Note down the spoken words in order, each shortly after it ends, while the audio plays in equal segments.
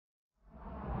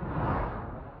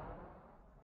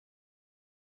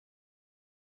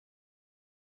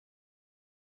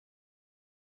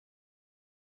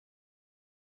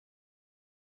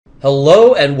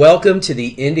Hello and welcome to the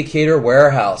Indicator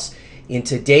Warehouse. In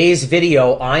today's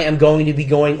video, I am going to be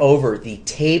going over the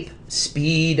tape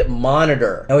speed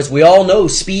monitor. Now, as we all know,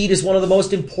 speed is one of the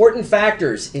most important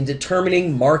factors in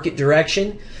determining market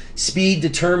direction. Speed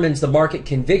determines the market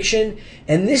conviction,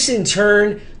 and this in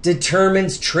turn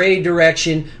determines trade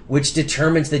direction, which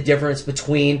determines the difference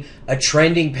between a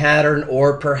trending pattern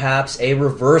or perhaps a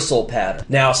reversal pattern.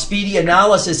 Now, speedy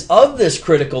analysis of this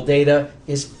critical data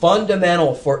is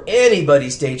fundamental for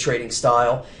anybody's day trading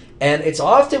style, and it's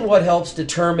often what helps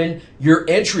determine your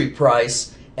entry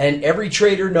price, and every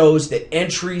trader knows that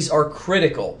entries are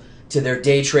critical to their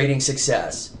day trading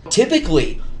success.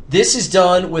 Typically, this is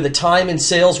done with a time and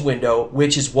sales window,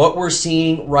 which is what we're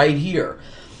seeing right here.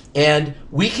 And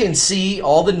we can see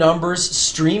all the numbers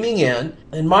streaming in.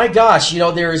 And my gosh,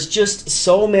 there is just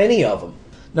so many of them.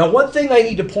 Now, one thing I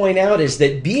need to point out is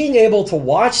that being able to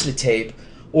watch the tape,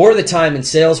 or the time and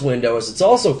sales window as it's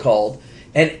also called,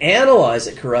 and analyze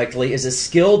it correctly is a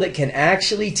skill that can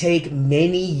actually take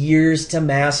many years to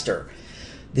master.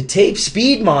 The tape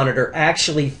speed monitor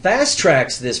actually fast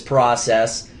tracks this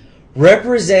process,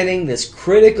 representing this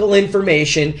critical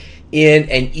information in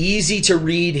an easy to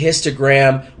read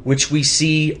histogram, which we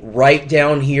see right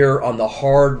down here on the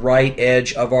hard right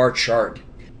edge of our chart.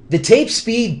 The tape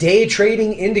speed day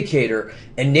trading indicator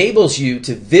enables you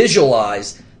to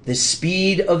visualize the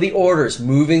speed of the orders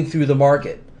moving through the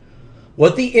market.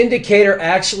 What the indicator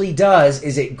actually does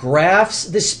is it graphs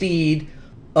the speed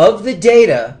of the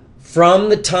data from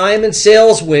the time and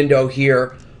sales window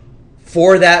here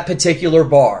for that particular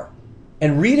bar.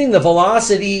 And reading the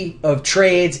velocity of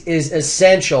trades is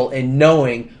essential in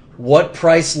knowing what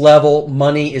price level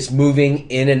money is moving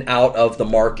in and out of the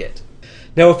market.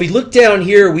 Now, if we look down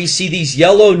here, we see these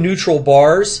yellow neutral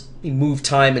bars. We move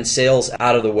time and sales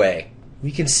out of the way.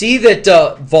 We can see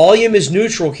that volume is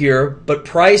neutral here, but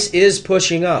price is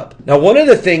pushing up. Now, one of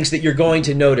the things that you're going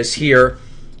to notice here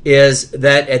is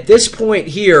that at this point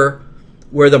here,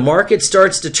 where the market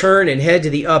starts to turn and head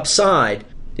to the upside,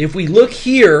 if we look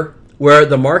here, where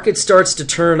the market starts to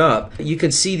turn up, you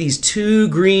can see these two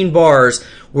green bars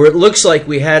where it looks like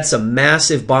we had some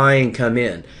massive buying come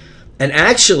in. And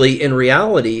actually, in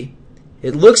reality,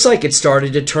 it looks like it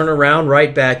started to turn around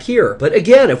right back here. But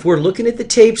again, if we're looking at the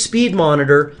tape speed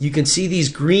monitor, you can see these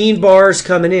green bars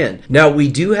coming in. Now, we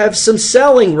do have some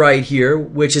selling right here,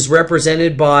 which is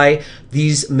represented by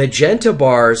these magenta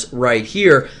bars right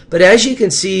here. But as you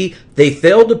can see, they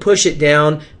failed to push it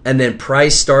down, and then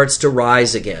price starts to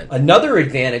rise again. Another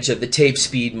advantage of the tape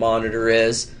speed monitor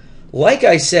is, like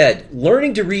I said,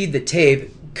 learning to read the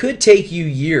tape could take you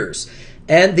years.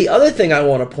 And the other thing I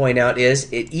want to point out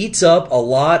is it eats up a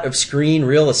lot of screen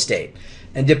real estate.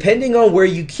 And depending on where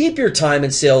you keep your time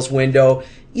and sales window,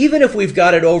 even if we've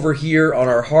got it over here on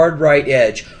our hard right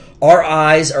edge, our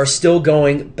eyes are still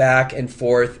going back and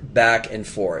forth, back and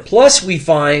forth. Plus, we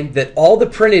find that all the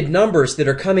printed numbers that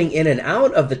are coming in and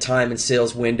out of the time and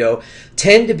sales window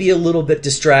tend to be a little bit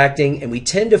distracting, and we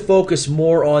tend to focus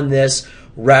more on this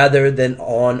rather than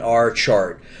on our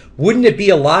chart. Wouldn't it be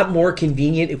a lot more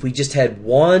convenient if we just had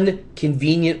one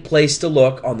convenient place to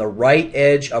look on the right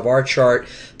edge of our chart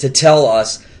to tell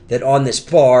us that on this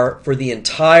bar, for the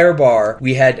entire bar,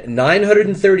 we had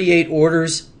 938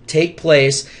 orders take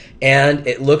place, and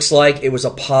it looks like it was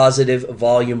a positive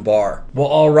volume bar. Well,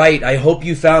 all right, I hope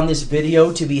you found this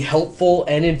video to be helpful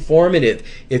and informative.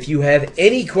 If you have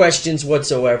any questions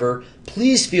whatsoever,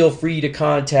 please feel free to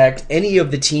contact any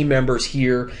of the team members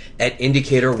here at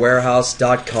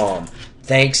IndicatorWarehouse.com.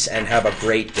 Thanks and have a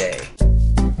great day.